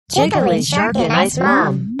Jiggly, Shark, and Ice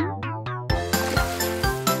Mom.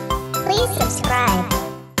 Please subscribe.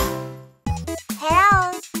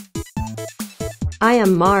 Hello. I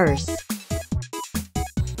am Mars.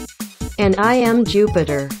 And I am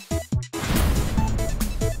Jupiter.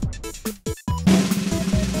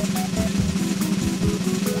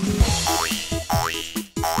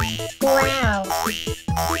 Wow.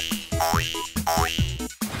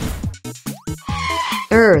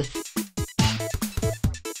 Earth.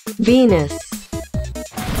 Venus.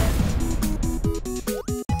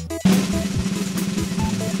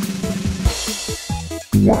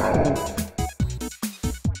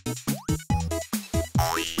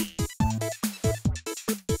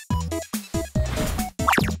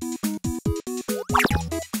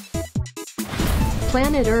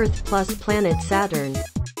 Planet Earth plus planet Saturn.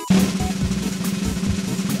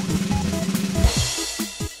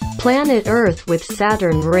 Planet Earth with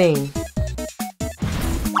Saturn ring.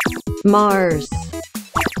 Mars.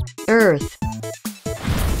 Earth.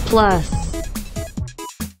 Plus.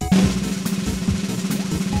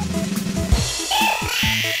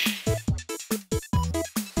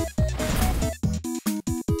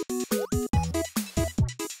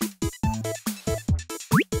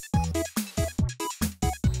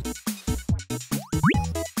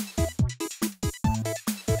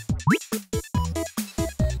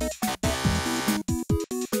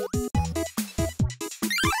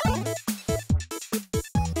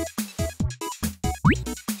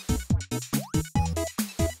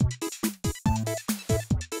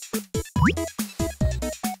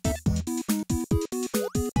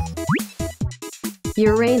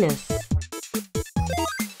 Uranus.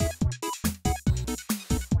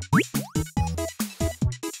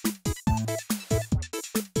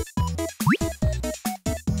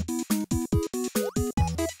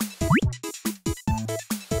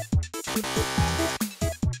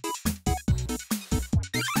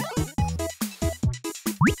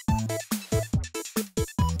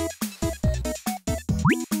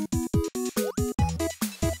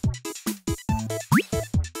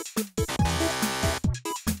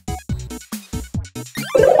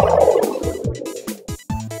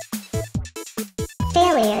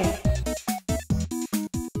 Failure.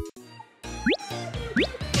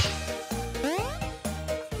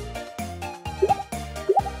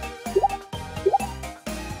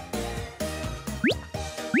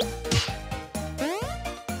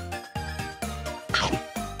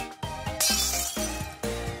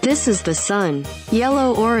 This is the sun,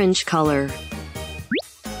 yellow-orange color.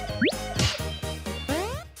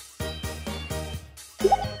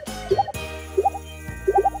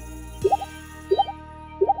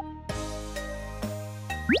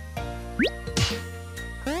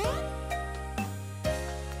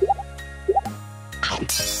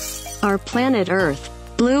 Our planet Earth,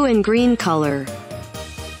 blue and green color.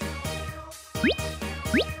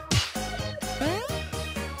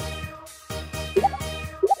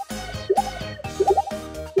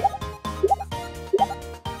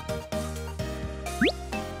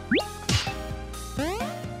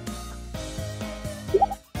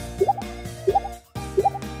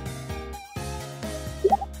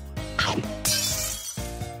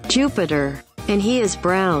 Jupiter, and he is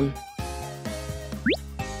brown.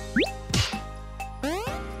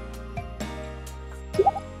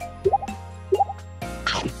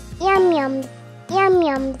 Yum yum. Yum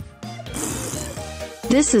yum.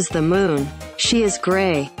 This is the moon. She is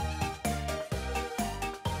gray.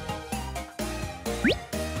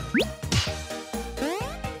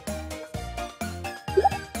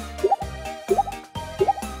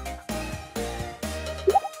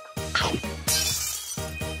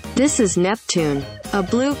 This is Neptune, a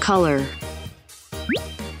blue color.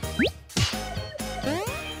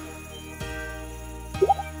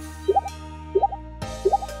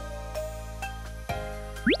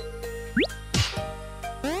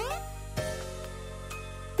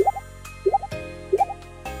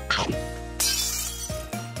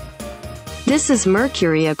 This is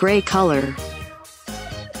Mercury, a gray color.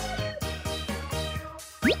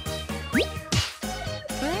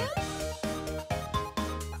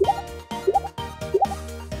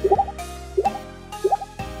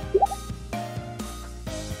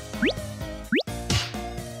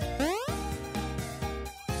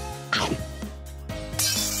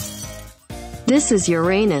 This is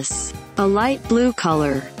Uranus, a light blue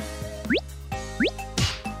color.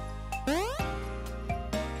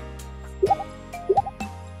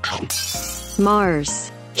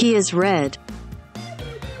 Mars, he is red.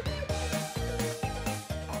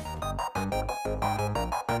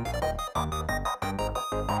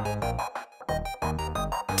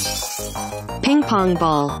 Ping Ping-pong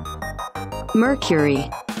ball. Mercury.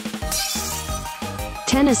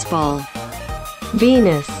 Tennis ball.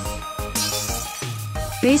 Venus.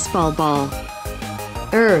 Baseball ball.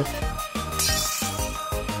 Earth.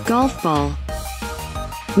 Golf ball.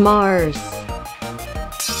 Mars.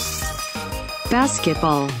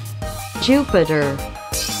 Basketball. Jupiter.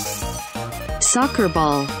 Soccer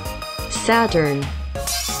ball. Saturn.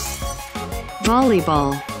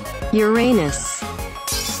 Volleyball. Uranus.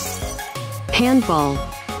 Handball.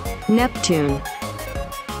 Neptune.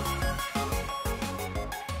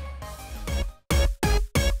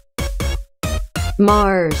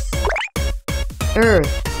 Mars.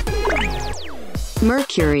 Earth.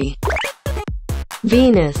 Mercury.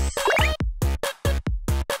 Venus.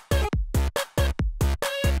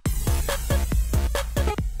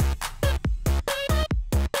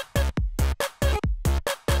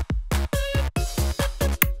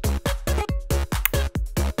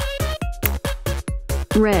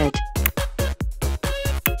 Red.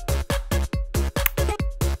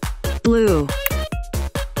 Blue.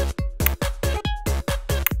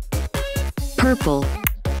 Purple.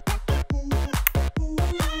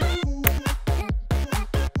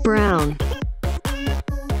 Brown.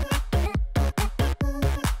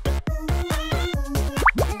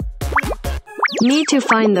 Need to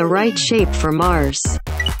find the right shape for Mars.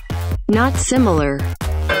 Not similar.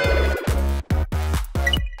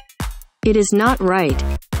 It is not right.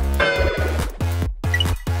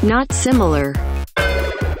 Not similar.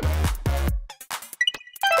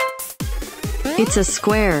 It's a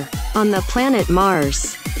square on the planet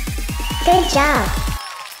Mars. Good job.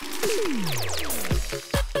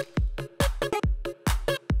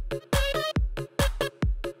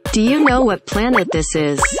 Do you know what planet this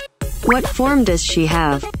is? What form does she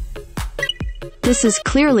have? This is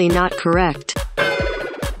clearly not correct.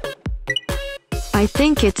 I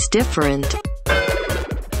think it's different.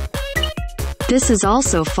 This is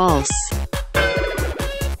also false.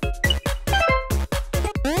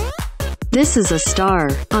 This is a star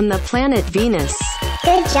on the planet Venus.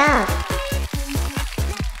 Good job.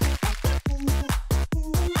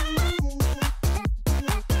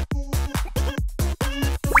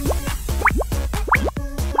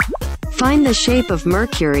 Find the shape of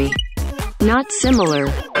Mercury. Not similar.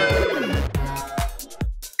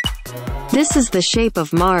 This is the shape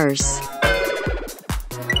of Mars.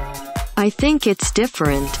 I think it's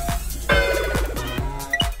different.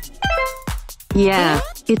 Yeah,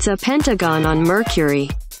 it's a pentagon on Mercury.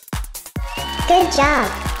 Good job.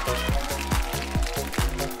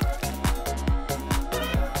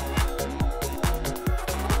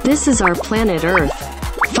 This is our planet Earth.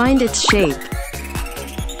 Find its shape.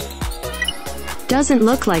 Doesn't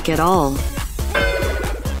look like it all.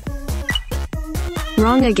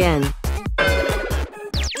 Wrong again.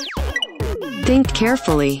 Think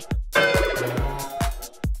carefully.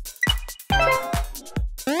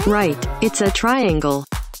 Right, it's a triangle.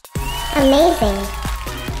 Amazing.